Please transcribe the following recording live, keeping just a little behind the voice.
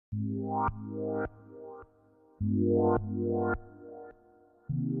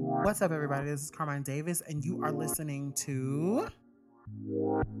What's up, everybody? This is Carmine Davis, and you are listening to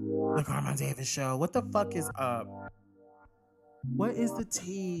The Carmine Davis Show. What the fuck is up? What is the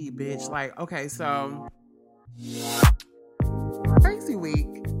tea, bitch? Like, okay, so crazy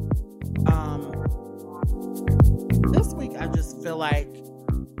week. This week I just feel like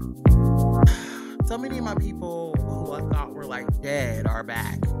so many of my people who I thought were like dead are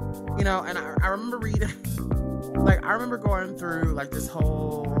back. You know, and I remember reading, like, I remember going through like this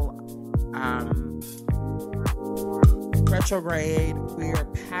whole retrograde. We are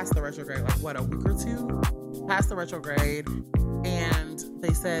past the retrograde, like what, a week or two past the retrograde. And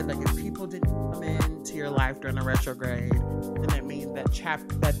they said, like, if people didn't come into your life during the retrograde, then it means that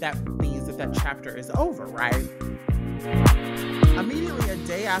means that chapter is over, right? Immediately a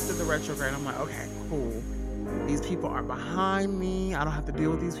day after the retrograde, I'm like, okay, cool. These people are behind me. I don't have to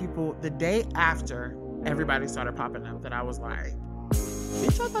deal with these people. The day after, everybody started popping up that I was like,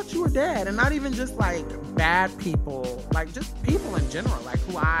 bitch, I thought you were dead. And not even just like bad people, like just people in general, like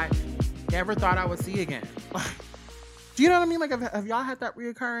who I never thought I would see again. Do you know what I mean? Like, have y'all had that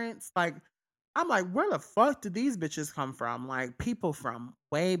reoccurrence? Like, I'm like, where the fuck did these bitches come from? Like, people from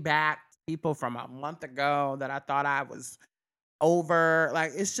way back, people from a month ago that I thought I was over.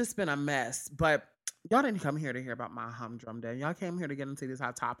 Like, it's just been a mess. But y'all didn't come here to hear about my humdrum day. Y'all came here to get into these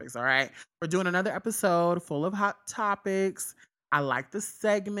hot topics, all right? We're doing another episode full of hot topics. I like the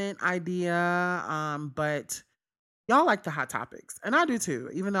segment idea, but y'all like the hot topics. And I do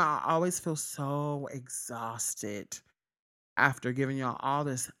too, even though I always feel so exhausted after giving y'all all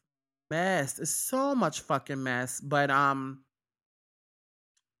this mess. It's so much fucking mess. But y'all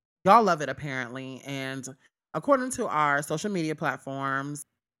love it apparently. And according to our social media platforms,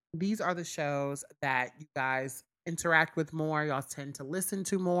 these are the shows that you guys interact with more. Y'all tend to listen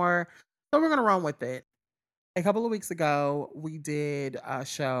to more. So we're gonna run with it. A couple of weeks ago, we did a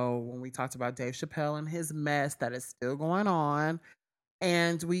show when we talked about Dave Chappelle and his mess that is still going on.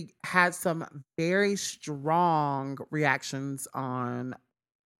 And we had some very strong reactions on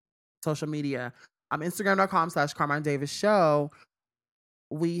social media. Instagram.com/Carmine Davis Show.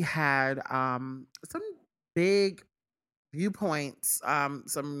 We had some big viewpoints,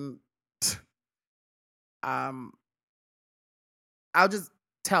 some I'll just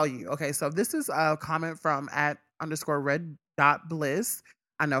tell you. Okay, so this is a comment from @_red.bliss.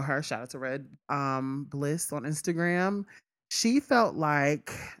 I know her. Shout out to Red Bliss on Instagram. She felt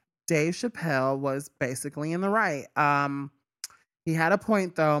like Dave Chappelle was basically in the right. He had a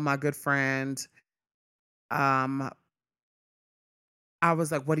point though, my good friend. I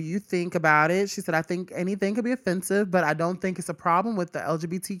was like, what do you think about it? She said, I think anything could be offensive, but I don't think it's a problem with the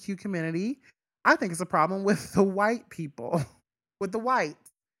LGBTQ community. I think it's a problem with the white people, with the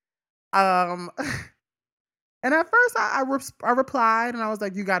whites. Um, and at first I replied and I was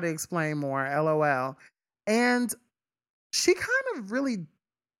like, you got to explain more, LOL. And she kind of really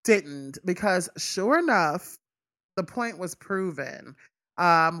didn't, because sure enough, the point was proven.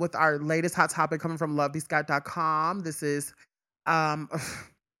 With our latest hot topic coming from lovebscott.com. This is a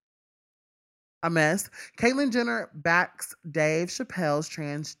mess. Caitlyn Jenner backs Dave Chappelle's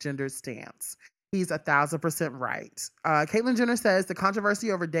transgender stance. He's 1,000% right. Caitlyn Jenner says the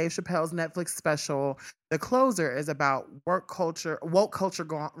controversy over Dave Chappelle's Netflix special, The Closer, is about woke culture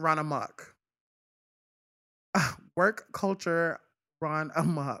run amok. Work culture run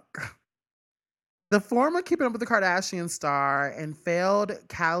amok. The former Keeping Up with the Kardashians star and failed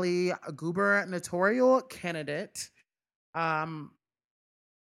Cali gubernatorial candidate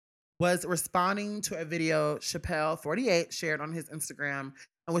was responding to a video Chappelle, 48, shared on his Instagram,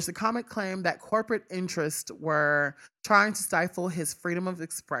 in which the comic claimed that corporate interests were trying to stifle his freedom of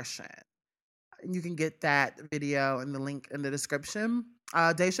expression. You can get that video in the link in the description.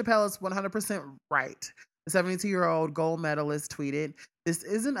 Dave Chappelle is 100% right. The 72-year-old gold medalist tweeted, "This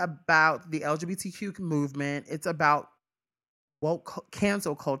isn't about the LGBTQ movement. It's about woke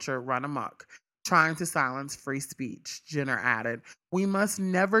cancel culture run amok, trying to silence free speech." Jenner added, "We must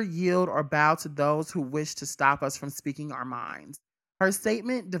never yield or bow to those who wish to stop us from speaking our minds." Her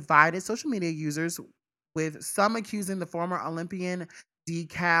statement divided social media users, with some accusing the former Olympian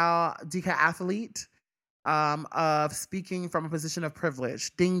decathlete of speaking from a position of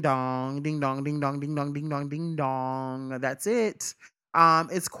privilege. Ding dong, ding dong, ding dong, ding dong, ding dong, ding dong. That's it.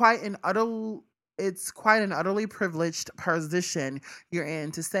 It's quite an utterly privileged position you're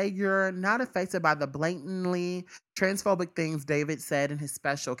in to say you're not affected by the blatantly transphobic things David said in his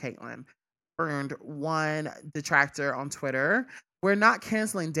special, Caitlyn burned one detractor on Twitter. We're not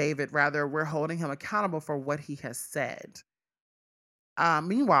canceling David, rather, we're holding him accountable for what he has said.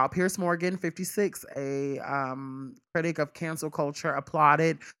 Meanwhile, Pierce Morgan, 56, a critic of cancel culture,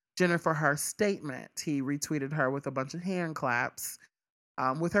 applauded Jenner for her statement. He retweeted her with a bunch of hand claps.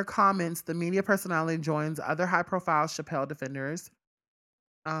 With her comments, the media personality joins other high profile Chappelle defenders,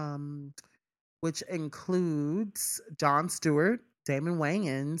 um, which includes Jon Stewart, Damon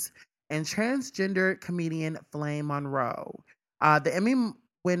Wayans, and transgender comedian Flame Monroe. The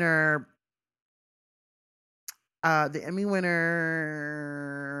winner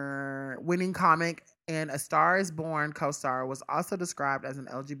winning comic and A Star is Born co-star was also described as an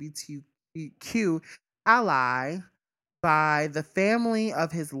LGBTQ ally by the family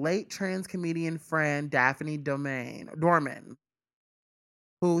of his late trans comedian friend Daphne Dorman,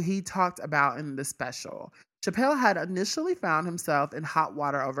 who he talked about in the special. Chappelle had initially found himself in hot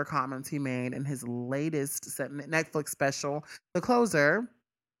water over comments he made in his latest Netflix special, The Closer.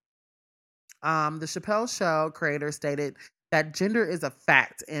 The Chappelle Show creator stated that gender is a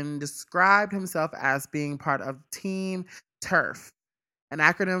fact and described himself as being part of Team TERF, an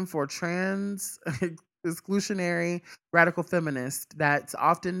acronym for trans exclusionary radical feminist that's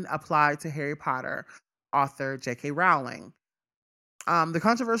often applied to Harry Potter author J.K. Rowling. The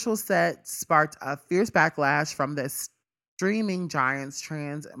controversial set sparked a fierce backlash from the streaming giant's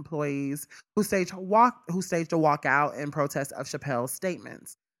trans employees who staged a walkout in protest of Chappelle's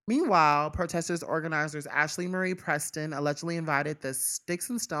statements. Meanwhile, protesters organizers Ashley Marie Preston allegedly invited the Sticks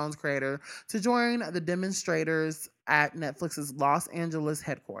and Stones creator to join the demonstrators at Netflix's Los Angeles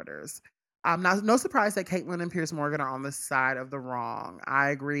headquarters. No surprise that Caitlyn and Pierce Morgan are on the side of the wrong.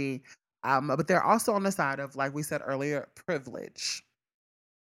 I agree. But they're also on the side of, like we said earlier, privilege.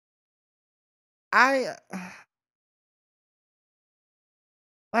 I,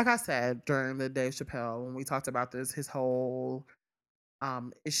 like I said during the Dave Chappelle, when we talked about this, his whole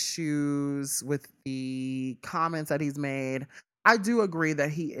issues with the comments that he's made, I do agree that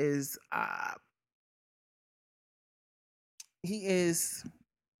he is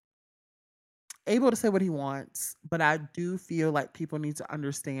able to say what he wants, but I do feel like people need to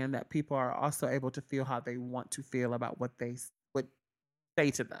understand that people are also able to feel how they want to feel about what they would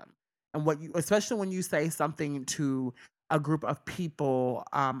say to them, and especially when you say something to a group of people,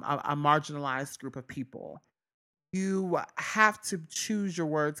 a marginalized group of people. You have to choose your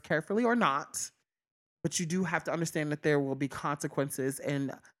words carefully or not, but you do have to understand that there will be consequences,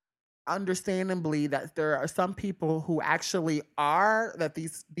 and understandably that there are some people who actually are, that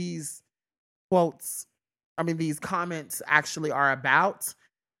these quotes, these comments actually are about.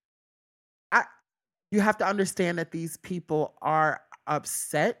 You have to understand that these people are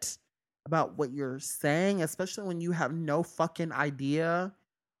upset about what you're saying, especially when you have no fucking idea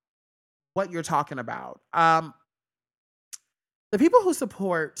what you're talking about. The people who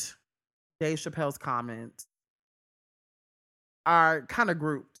support Dave Chappelle's comments are kind of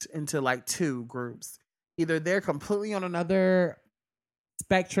grouped into like two groups. Either they're completely on another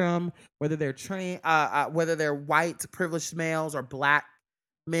spectrum, whether they're whether they're white privileged males or black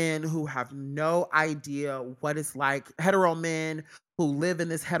men who have no idea what it's like, hetero men who live in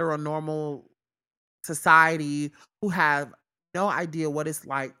this heteronormal society, who have no idea what it's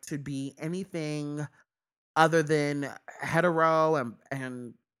like to be anything other than hetero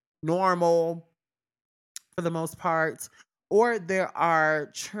and normal for the most part. Or there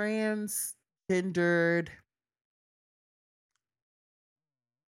are transgendered,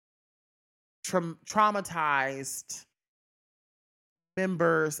 traumatized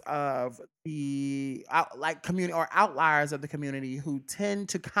members of the community, or outliers of the community, who tend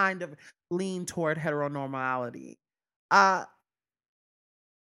to kind of lean toward heteronormality.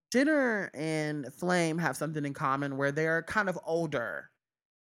 Jenner and Flame have something in common where they're kind of older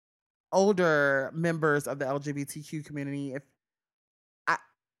members of the LGBTQ community. How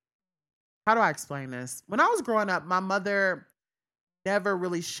do I explain this? When I was growing up, my mother never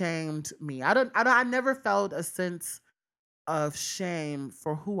really shamed me. I never felt a sense of shame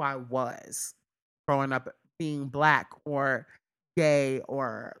for who I was growing up, being black or gay,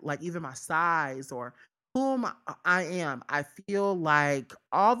 or like even my size or whom I am. I feel like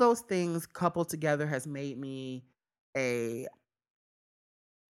all those things coupled together has made me a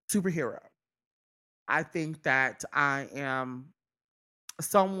superhero. I think that I am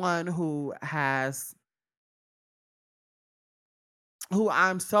someone who I'm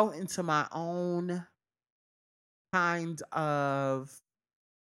so into my own kind of,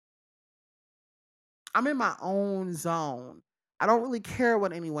 I'm in my own zone. I don't really care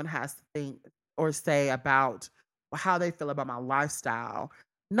what anyone has to think or say about how they feel about my lifestyle.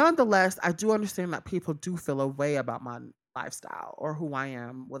 Nonetheless, I do understand that people do feel a way about my lifestyle or who I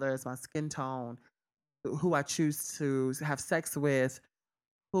am, whether it's my skin tone, who I choose to have sex with,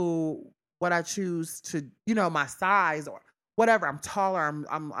 who what I choose to, my size or whatever. I'm taller,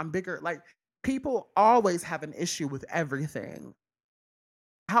 I'm bigger. Like people always have an issue with everything.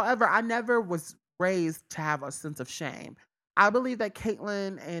 However, I never was raised to have a sense of shame. I believe that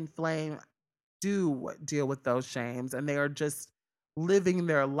Caitlyn and Flame do deal with those shames and they are just living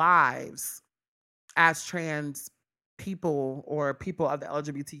their lives as trans people or people of the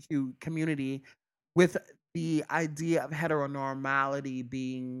LGBTQ community with the idea of heteronormality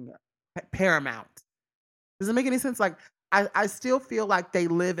being paramount. Does it make any sense? Like, I still feel like they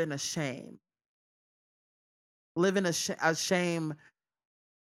live in a shame, live in a shame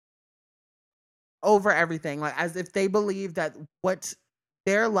over everything, like as if they believe that what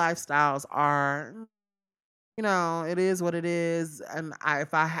their lifestyles are, it is what it is. And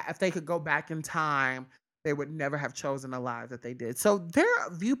if they could go back in time, they would never have chosen the life that they did. So their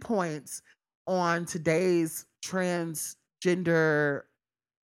viewpoints on today's transgender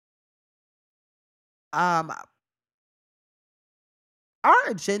um our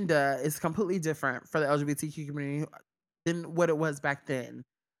agenda is completely different for the LGBTQ community than what it was back then.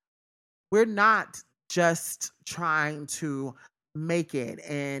 We're not just trying to make it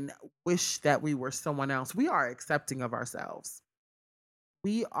and wish that we were someone else. We are accepting of ourselves.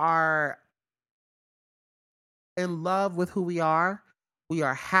 We are in love with who we are. We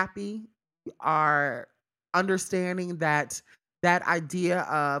are happy. We are understanding that that idea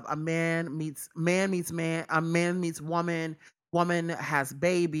of a man meets man, a man meets woman, woman has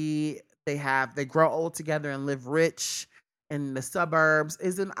baby, they grow old together and live rich in the suburbs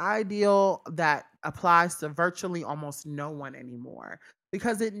is an ideal that applies to virtually almost no one anymore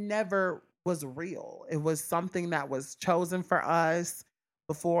because it never was real. It was something that was chosen for us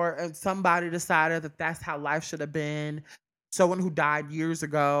before and somebody decided that that's how life should have been. Someone who died years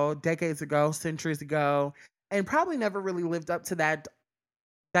ago, decades ago, centuries ago, and probably never really lived up to that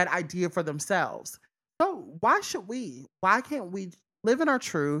idea for themselves. So why should we? Why can't we live in our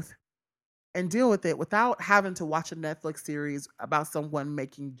truth and deal with it without having to watch a Netflix series about someone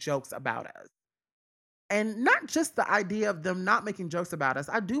making jokes about us? And not just the idea of them not making jokes about us.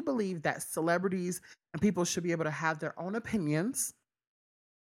 I do believe that celebrities and people should be able to have their own opinions.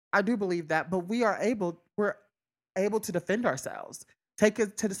 I do believe that, but we're able to defend ourselves. Take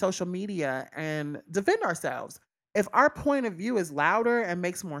it to the social media and defend ourselves. If our point of view is louder and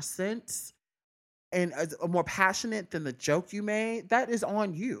makes more sense and is more passionate than the joke you made, that is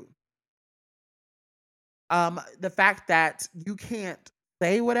on you. The fact that you can't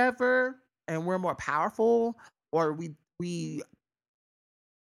say whatever and we're more powerful or we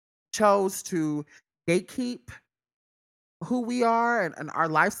chose to gatekeep who we are and our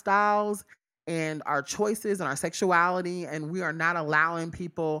lifestyles and our choices and our sexuality, and we are not allowing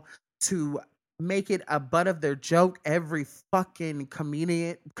people to make it a butt of their joke every fucking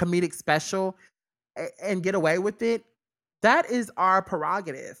comedic special and get away with it. That is our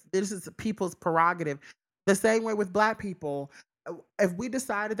prerogative. This is people's prerogative. The same way with black people. If we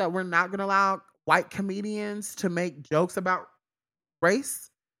decided that we're not going to allow white comedians to make jokes about race,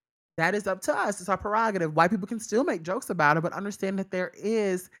 that is up to us. It's our prerogative. White people can still make jokes about it, but understand that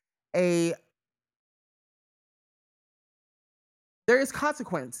a there is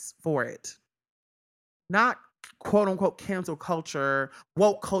consequence for it. Not quote unquote cancel culture,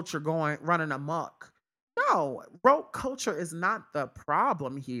 woke culture going running amok. No, woke culture is not the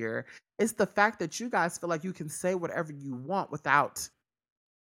problem here. It's the fact that you guys feel like you can say whatever you want without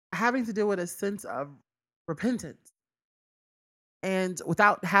having to deal with a sense of repentance and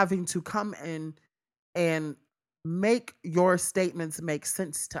without having to come in and make your statements make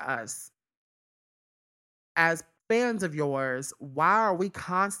sense to us as fans of yours. Why are we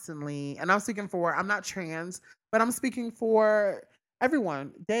constantly, and I'm not trans, but I'm speaking for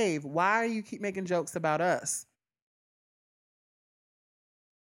everyone. Dave, why do you keep making jokes about us?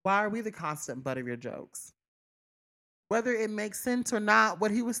 Why are we the constant butt of your jokes? Whether it makes sense or not,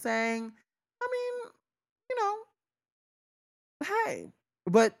 what he was saying, I mean, you know, hey.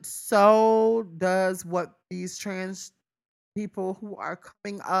 But so does what these trans people who are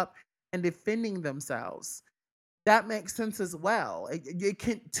coming up and defending themselves. That makes sense as well. It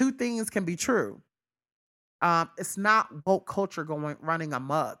can two things can be true. It's not woke culture going running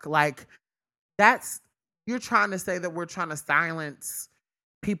amok. Like that's you're trying to say that we're trying to silence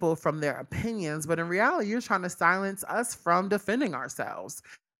people from their opinions, but in reality, you're trying to silence us from defending ourselves.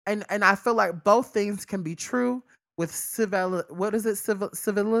 And I feel like both things can be true with civility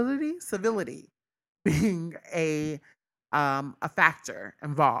being a factor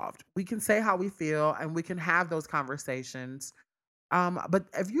involved. We can say how we feel and we can have those conversations. But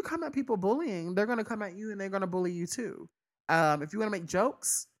if you come at people bullying, they're going to come at you and they're going to bully you too. If you want to make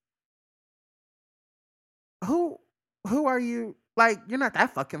jokes, who who are you? Like, you're not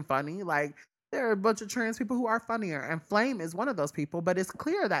that fucking funny. Like, there are a bunch of trans people who are funnier, and Flame is one of those people. But it's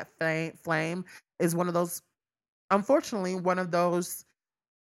clear that Flame is one of those. Unfortunately, one of those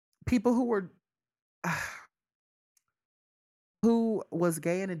people who were who was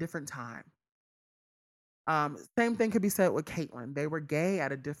gay in a different time. Same thing could be said with Caitlyn. They were gay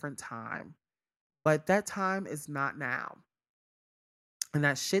at a different time, but that time is not now. And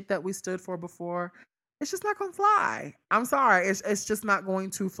that shit that we stood for before, it's just not gonna fly. I'm sorry, it's just not going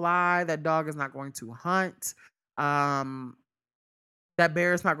to fly. That dog is not going to hunt. Um, that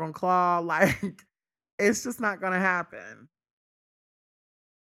bear is not gonna claw. Like, it's just not gonna happen.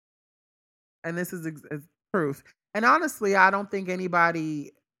 And this is proof. And honestly, I don't think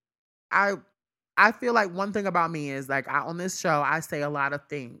anybody. I I feel like one thing about me is like on this show, I say a lot of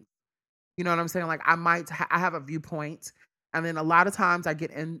things. You know what I'm saying? Like I have a viewpoint, and then a lot of times I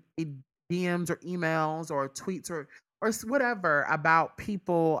get in DMs or emails or tweets or whatever about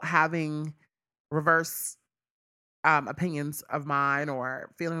people having reverse opinions of mine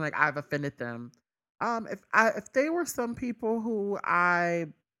or feeling like I've offended them. If they were some people who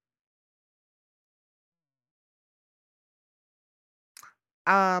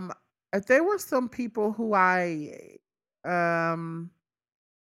um if they were some people who I um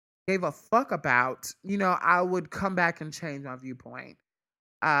gave a fuck about, I would come back and change my viewpoint.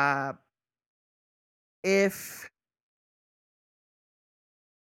 Uh, if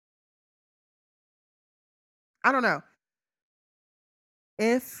I don't know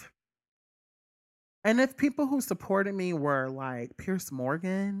if if people who supported me were like Pierce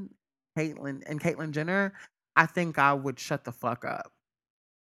Morgan, Caitlyn Jenner, I think I would shut the fuck up.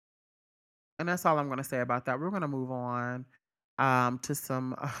 And that's all I'm gonna say about that. We're gonna move on to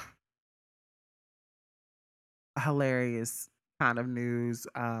some hilarious kind of news.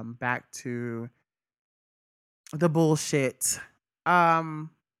 Back to the bullshit. Um,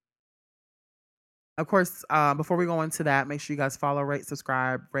 Of course, before we go into that, make sure you guys follow, rate,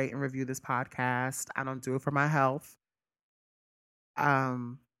 subscribe, rate, and review this podcast. I don't do it for my health.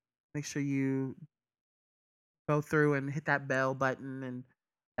 Um, Make sure you go through and hit that bell button and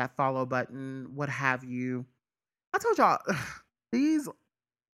that follow button, what have you. I told y'all, these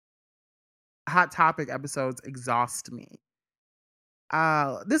hot topic episodes exhaust me.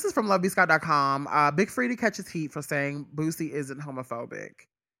 This is from lovebscott.com. Big Freedia catches heat for saying Boosie isn't homophobic.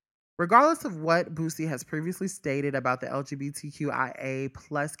 Regardless of what Boosie has previously stated about the LGBTQIA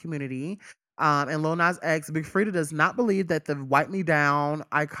plus community, and Lil Nas X, Big Freedia does not believe that the Wipe Me Down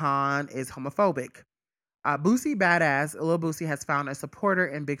icon is homophobic. Boosie Badass, Lil Boosie has found a supporter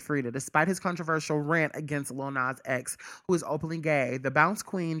in Big Freedia, despite his controversial rant against Lil Nas X, who is openly gay. The Bounce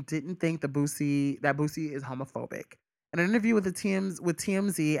Queen didn't think that Boosie is homophobic. In an interview with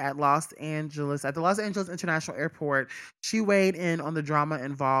TMZ at the Los Angeles International Airport, she weighed in on the drama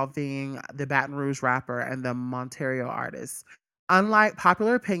involving the Baton Rouge rapper and the Monterio artist. Unlike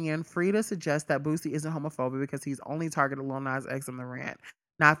popular opinion, Freedia suggests that Boosie isn't homophobic because he's only targeted Lil Nas X in the rant,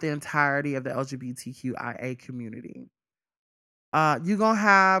 not the entirety of the LGBTQIA community. You gonna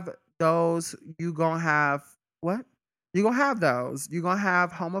have those. You gonna have what? You gonna have those. You gonna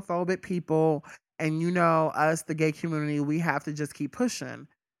have homophobic people, and us, the gay community, we have to just keep pushing.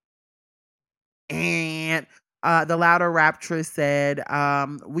 And the louder raptress said,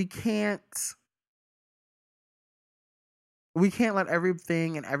 we can't let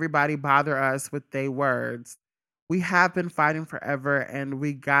everything and everybody bother us with their words. We have been fighting forever, and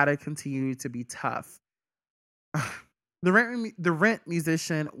we gotta continue to be tough. The Rent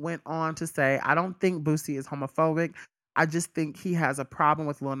musician went on to say, I don't think Boosie is homophobic. I just think he has a problem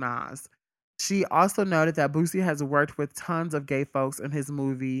with Lil Nas. She also noted that Boosie has worked with tons of gay folks in his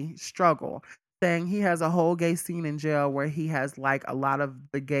movie Struggle, saying he has a whole gay scene in jail where he has like a lot of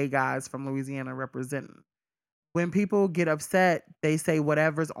the gay guys from Louisiana representing. When people get upset, they say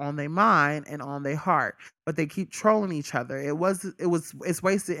whatever's on their mind and on their heart, but they keep trolling each other. It's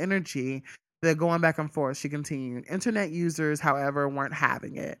wasted energy. They're going back and forth. She continued. Internet users, however, weren't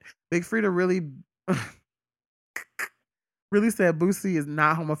having it. Big Freedia really, really said Boosie is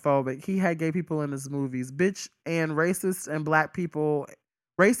not homophobic. He had gay people in his movies, bitch, and racist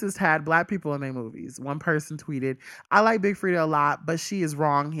had black people in their movies. One person tweeted, I like Big Freedia a lot, but she is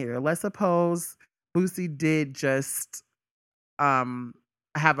wrong here. Let's suppose Boosie did just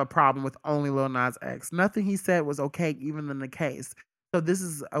have a problem with only Lil Nas X. Nothing he said was okay, even in the case. So this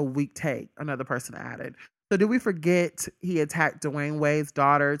is a weak take, another person added. So did we forget he attacked Dwayne Wade's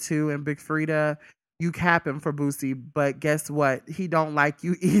daughter too in Big Freedia? You capping for Boosie, but guess what? He don't like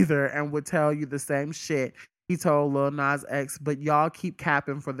you either and would tell you the same shit He told Lil Nas X, but y'all keep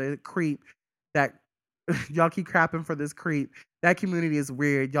capping for the creep that y'all keep crapping for this creep. That community is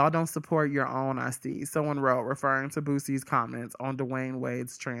weird. Y'all don't support your own, I see. Someone wrote, referring to Boosie's comments on Dwayne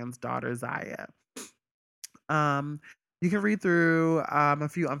Wade's trans daughter, Zaya. Um, you can read through a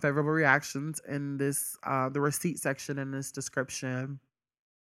few unfavorable reactions in this, the receipt section in this description.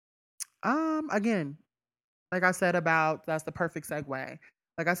 Again, like I said about, that's the perfect segue.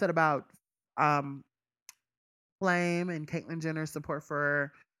 Like I said about um, Flame and Caitlyn Jenner's support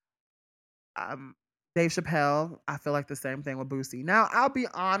for Dave Chappelle, I feel like the same thing with Boosie. Now, I'll be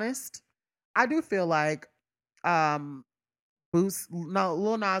honest, I do feel like um,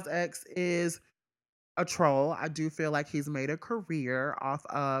 Lil Nas X is a troll. I do feel like he's made a career off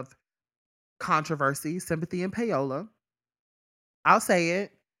of controversy, sympathy, and payola. I'll say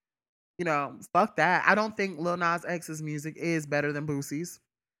it. Fuck that. I don't think Lil Nas X's music is better than Boosie's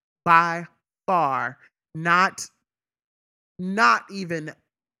by far. Not even.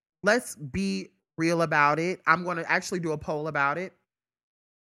 Let's be real about it. I'm going to actually do a poll about it.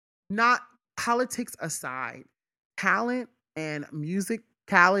 Not politics aside, talent and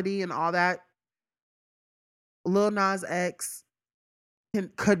musicality and all that. Lil Nas X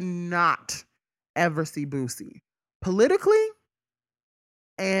could not ever see Boosie politically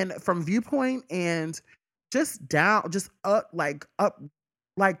and from viewpoint and just down, just up like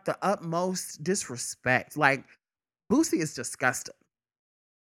the utmost disrespect. Like, Boosie is disgusting.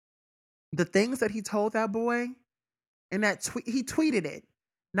 The things that he told that boy in that tweet, he tweeted it.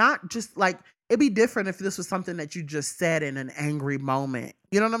 Not just like, it'd be different if this was something that you just said in an angry moment.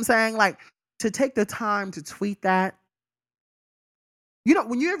 You know what I'm saying? Like, to take the time to tweet that.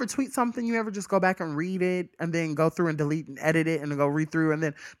 When you ever tweet something, you ever just go back and read it and then go through and delete and edit it and then go read through. And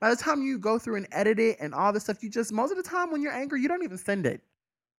then by the time you go through and edit it and all this stuff, most of the time when you're angry, you don't even send it.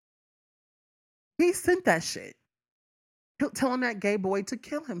 He sent that shit. Telling that gay boy to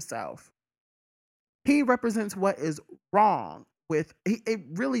kill himself. He represents what is wrong with, it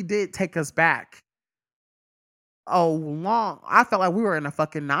really did take us back. I felt like we were in the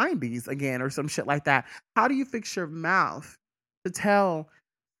fucking 90s again or some shit like that. How do you fix your mouth to tell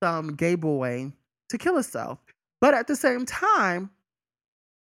some gay boy to kill himself? But at the same time,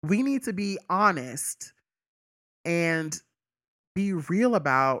 we need to be honest and be real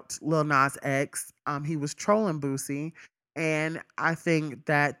about Lil Nas X. He was trolling Boosie. And I think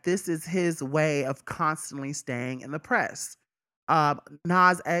that this is his way of constantly staying in the press.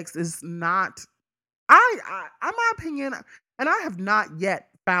 Nas X is not, in my opinion, and I have not yet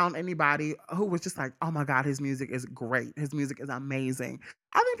found anybody who was just like, oh my God, his music is great. His music is amazing.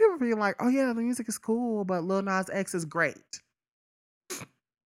 I think people being like, oh yeah, the music is cool, but Lil Nas X is great.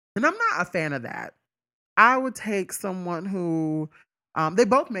 And I'm not a fan of that. I would take someone who, they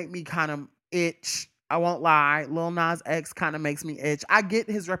both make me kind of itch. I won't lie. Lil Nas X kind of makes me itch. I get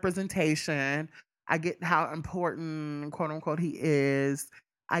his representation. I get how important, quote unquote, he is.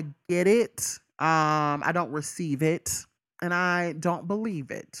 I get it. I don't receive it. And I don't believe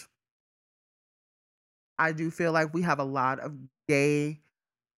it. I do feel like we have a lot of gay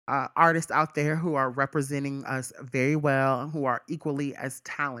artists out there who are representing us very well and who are equally as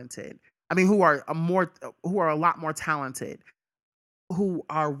talented. I mean, who are a lot more talented, who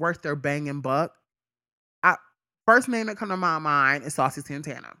are worth their banging buck. First name that comes to my mind is Saucy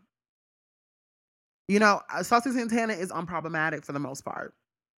Santana. Saucy Santana is unproblematic for the most part.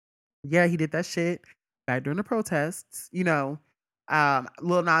 Yeah, he did that shit back during the protests. Lil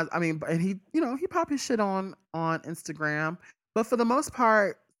Nas, and he popped his shit on Instagram. But for the most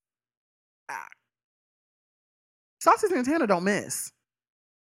part, Saucy Santana don't miss.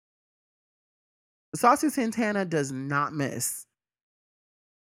 Saucy Santana does not miss.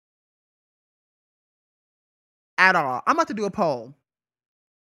 At all. I'm about to do a poll.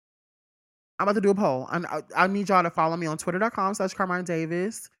 I need y'all to follow me on twitter.com/Carmine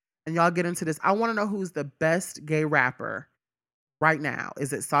Davis. And y'all get into this. I want to know who's the best gay rapper right now.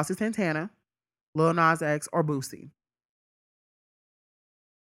 Is it Saucy Santana, Lil Nas X, or Boosie?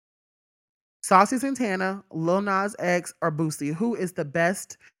 Saucy Santana, Lil Nas X, or Boosie? Who is the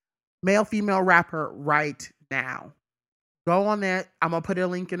best male-female rapper right now? Go on that. I'm going to put a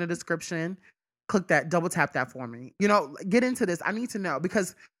link in the description. Click that, double tap that for me. Get into this. I need to know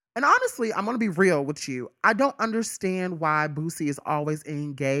because, and honestly, I'm going to be real with you. I don't understand why Boosie is always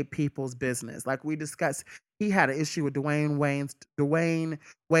in gay people's business. Like we discussed, he had an issue with Dwayne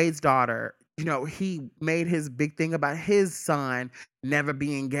Wade's daughter. He made his big thing about his son never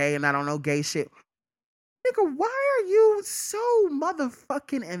being gay and I don't know gay shit. Nigga, why are you so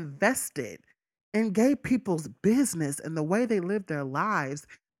motherfucking invested in gay people's business and the way they live their lives?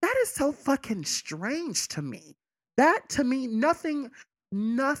 That is so fucking strange to me. That to me, nothing.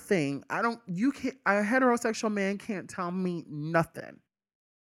 I don't, you can't, a heterosexual man can't tell me nothing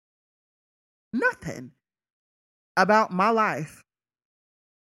about my life.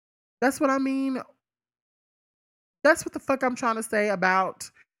 That's what I mean. That's what the fuck I'm trying to say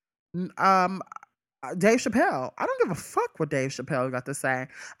about um Dave Chappelle. I don't give a fuck what Dave Chappelle got to say.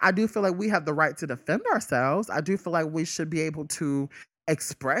 I do feel like we have the right to defend ourselves. I do feel like we should be able to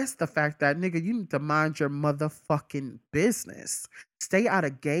express the fact that, nigga, you need to mind your motherfucking business. Stay out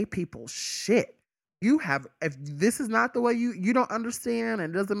of gay people's shit. You have, if this is not the way you don't understand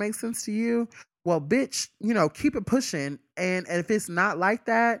and it doesn't make sense to you, well, bitch, keep it pushing. And if it's not like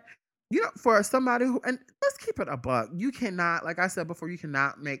that, for somebody who, and let's keep it a buck. You cannot, like I said before, you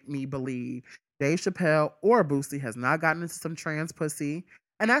cannot make me believe Dave Chappelle or Boosie has not gotten into some trans pussy.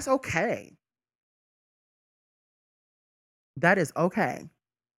 And that's okay. That is okay.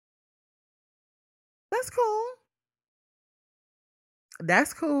 That's cool.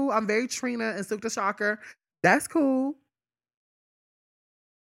 That's cool. I'm very Trina and Silk the Shocker. That's cool.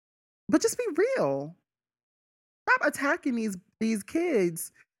 But just be real. Stop attacking these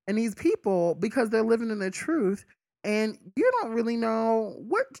kids and these people because they're living in the truth, and you don't really know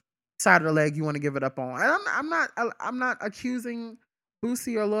what side of the leg you want to give it up on. And I'm not accusing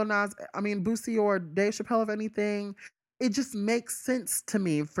Boosie or Lil Nas. I mean Boosie or Dave Chappelle of anything. It just makes sense to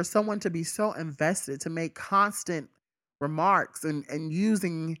me for someone to be so invested to make constant remarks and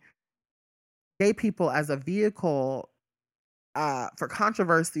using gay people as a vehicle for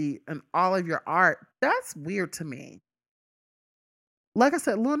controversy and all of your art. That's weird to me. Like I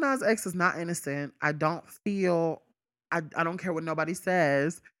said, Lil Nas X is not innocent. I don't feel, I don't care what nobody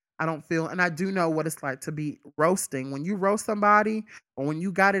says. I don't feel, and I do know what it's like to be roasting. When you roast somebody or when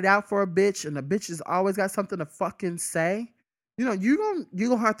you got it out for a bitch and the bitch has always got something to fucking say, you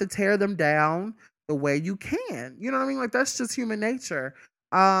gonna have to tear them down the way you can. You know what I mean? Like that's just human nature.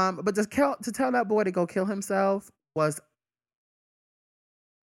 But to tell that boy to go kill himself was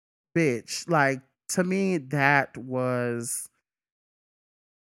bitch. Like to me, that was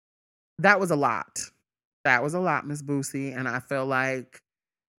a lot. That was a lot, Miss Boosie. And I feel like,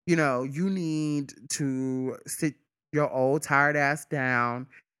 you need to sit your old tired ass down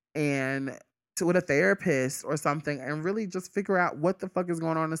and to with a therapist or something and really just figure out what the fuck is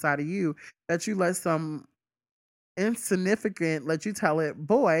going on inside of you that you let some insignificant, let you tell it,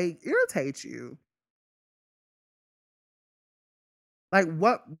 boy, irritate you. Like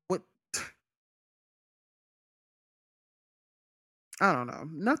what I don't know.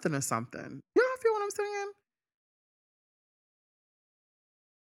 Nothing or something. You don't feel what I'm saying?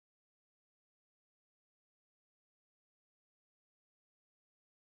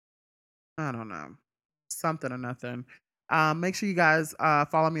 I don't know. Something or nothing. Make sure you guys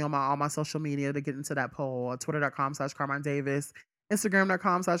follow me on all my social media to get into that poll. Twitter.com/Carmine Davis,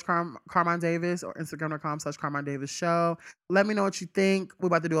 Instagram.com/Carmine Davis, or Instagram.com/Carmine Davis Show. Let me know what you think. We're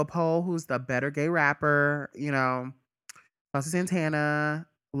about to do a poll. Who's the better gay rapper? Chelsea Santana,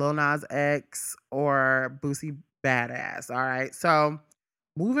 Lil Nas X, or Boosie Badass. All right. So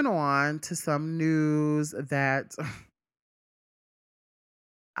moving on to some news that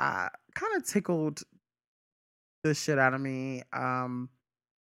kind of tickled the shit out of me. But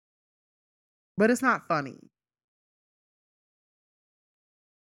it's not funny.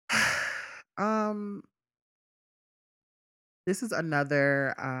 um, this is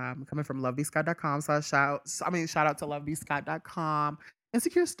another coming from lovebscott.com. So shout out to lovebscott.com.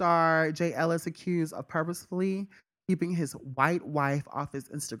 Insecure star Jay Ellis accused of purposefully keeping his white wife off his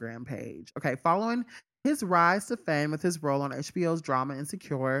Instagram page. Okay, following his rise to fame with his role on HBO's drama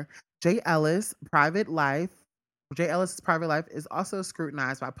Insecure, Jay Ellis's private life is also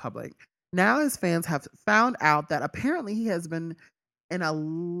scrutinized by public. Now his fans have found out that apparently he has been in a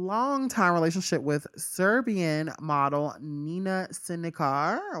long time relationship with Serbian model Nina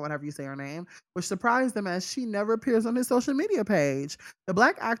Sinikar, or whatever you say her name, which surprised them as she never appears on his social media page. The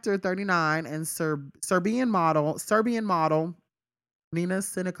black actor, 39, and Serbian model Nina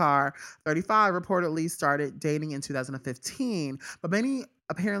Sinikar, 35, reportedly started dating in 2015, but many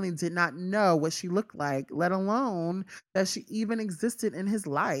apparently did not know what she looked like, let alone that she even existed in his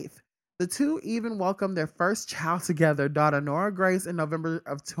life. The two even welcomed their first child together, daughter Nora Grace, in November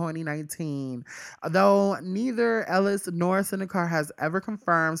of 2019. Though neither Ellis nor Sinikar has ever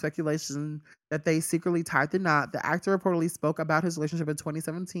confirmed speculation that they secretly tied the knot, the actor reportedly spoke about his relationship in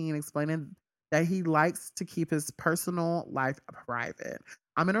 2017, explaining that he likes to keep his personal life private.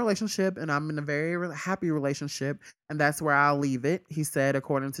 I'm in a relationship and I'm in a very happy relationship, and that's where I'll leave it, he said,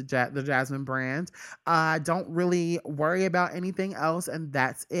 according to the Jasmine brand. I don't really worry about anything else, and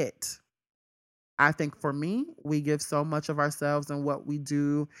that's it. I think for me, we give so much of ourselves and what we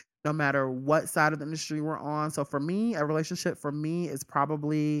do, no matter what side of the industry we're on. So for me, a relationship for me is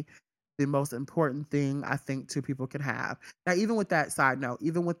probably the most important thing I think two people can have. Now, even with that side note,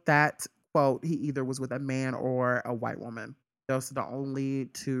 even with that quote, he either was with a man or a white woman. Those are the only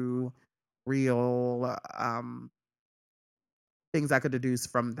two real things I could deduce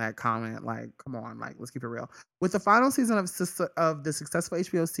from that comment. Like, come on, like, let's keep it real. With the final season of the successful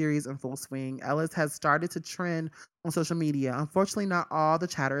HBO series in full swing, Ellis has started to trend on social media. Unfortunately, not all the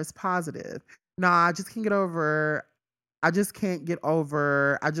chatter is positive. Nah, I just can't get over. I just can't get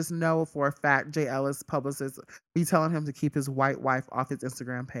over. I just know for a fact Jay Ellis publicist be telling him to keep his white wife off his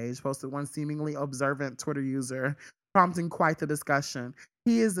Instagram page. Posted one seemingly observant Twitter user, prompting quite the discussion.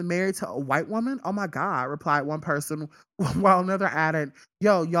 He is married to a white woman? Oh my God, replied one person, while another added,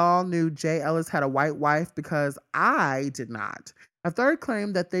 yo, y'all knew Jay Ellis had a white wife because I did not. A third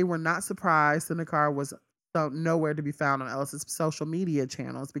claimed that they were not surprised Sinekar was nowhere to be found on Ellis's social media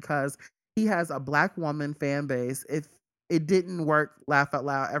channels because he has a black woman fan base. If it didn't work, laugh out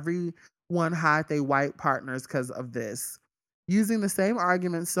loud. Everyone hide their white partners because of this. Using the same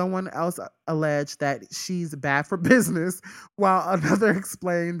argument, someone else alleged that she's bad for business, while another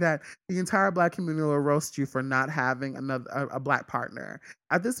explained that the entire black community will roast you for not having a black partner.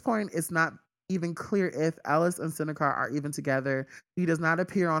 At this point, it's not even clear if Ellis and Sinekar are even together. He does not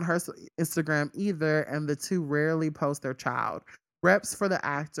appear on her Instagram either, and the two rarely post their child. Reps for the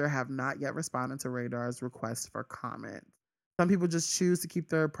actor have not yet responded to Radar's request for comment. Some people just choose to keep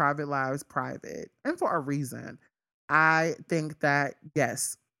their private lives private, and for a reason. I think that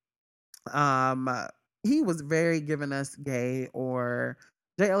yes, um, he was very giving us gay or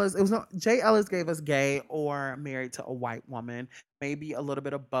Jay Ellis. It was not Jay Ellis gave us gay or married to a white woman, maybe a little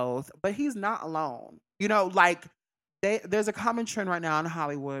bit of both. But he's not alone. You know, like there's a common trend right now in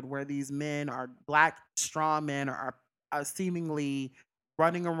Hollywood where these men are black strong men are seemingly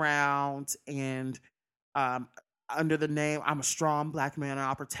running around and um, under the name I'm a strong black man and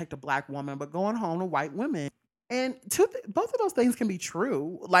I'll protect a black woman, but going home to white women. And both of those things can be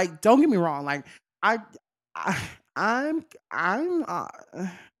true. Like, don't get me wrong. Like, I, I I'm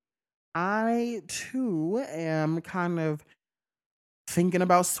I too am kind of thinking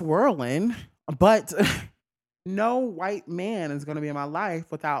about swirling, but no white man is going to be in my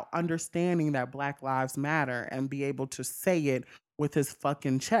life without understanding that Black Lives Matter and be able to say it with his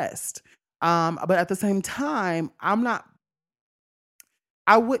fucking chest. But at the same time, I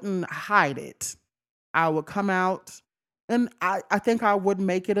wouldn't hide it. I would come out and I think I would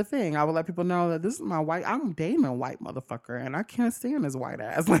make it a thing. I would let people know that this is my white, I'm dating a white motherfucker and I can't stand his white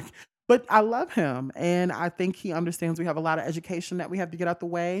ass. Like, but I love him. And I think he understands we have a lot of education that we have to get out the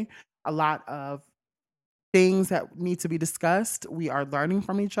way, a lot of things that need to be discussed. We are learning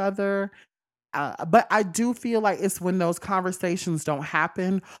from each other. But I do feel like it's when those conversations don't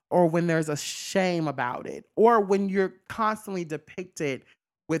happen or when there's a shame about it or when you're constantly depicted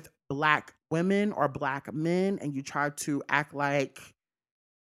with black women or black men and you try to act like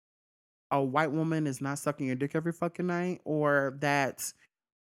a white woman is not sucking your dick every fucking night or that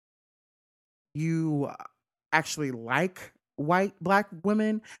you actually like black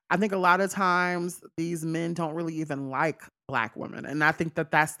women. I think a lot of times these men don't really even like black women, and I think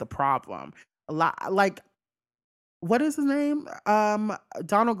that that's the problem. A lot like what is his name?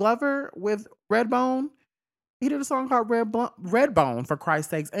 Donald Glover with Redbone. He did a song called Redbone, for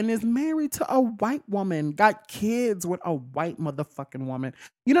Christ's sakes, and is married to a white woman, got kids with a white motherfucking woman.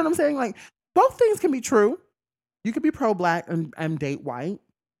 You know what I'm saying? Like, both things can be true. You could be pro-black and date white,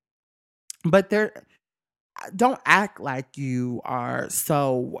 but don't act like you are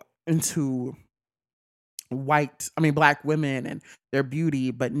so into black women and their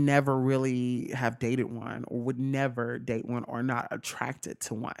beauty, but never really have dated one or would never date one or not attracted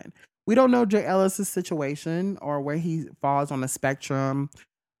to one. We don't know Jay Ellis's situation or where he falls on the spectrum.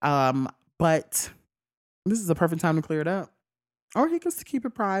 But this is a perfect time to clear it up. Or he can keep it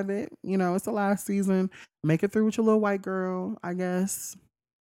private. You know, it's the last season. Make it through with your little white girl, I guess.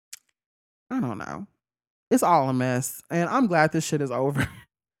 I don't know. It's all a mess. And I'm glad this shit is over.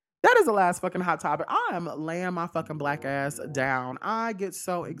 That is the last fucking hot topic. I am laying my fucking black ass down. I get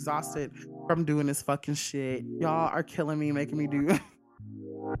so exhausted from doing this fucking shit. Y'all are killing me, making me do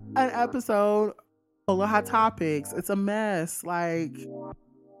an episode full of hot topics. It's a mess. Like,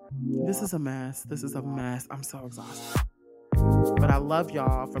 this is a mess. This is a mess. I'm so exhausted. But I love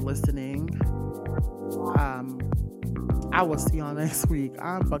y'all for listening. I will see y'all next week.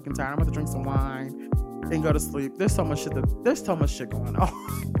 I'm fucking tired. I'm about to drink some wine and go to sleep. There's so much shit going on.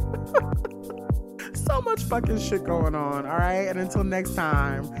 So much fucking shit going on. All right. And until next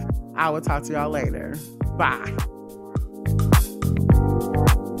time, I will talk to y'all later. Bye.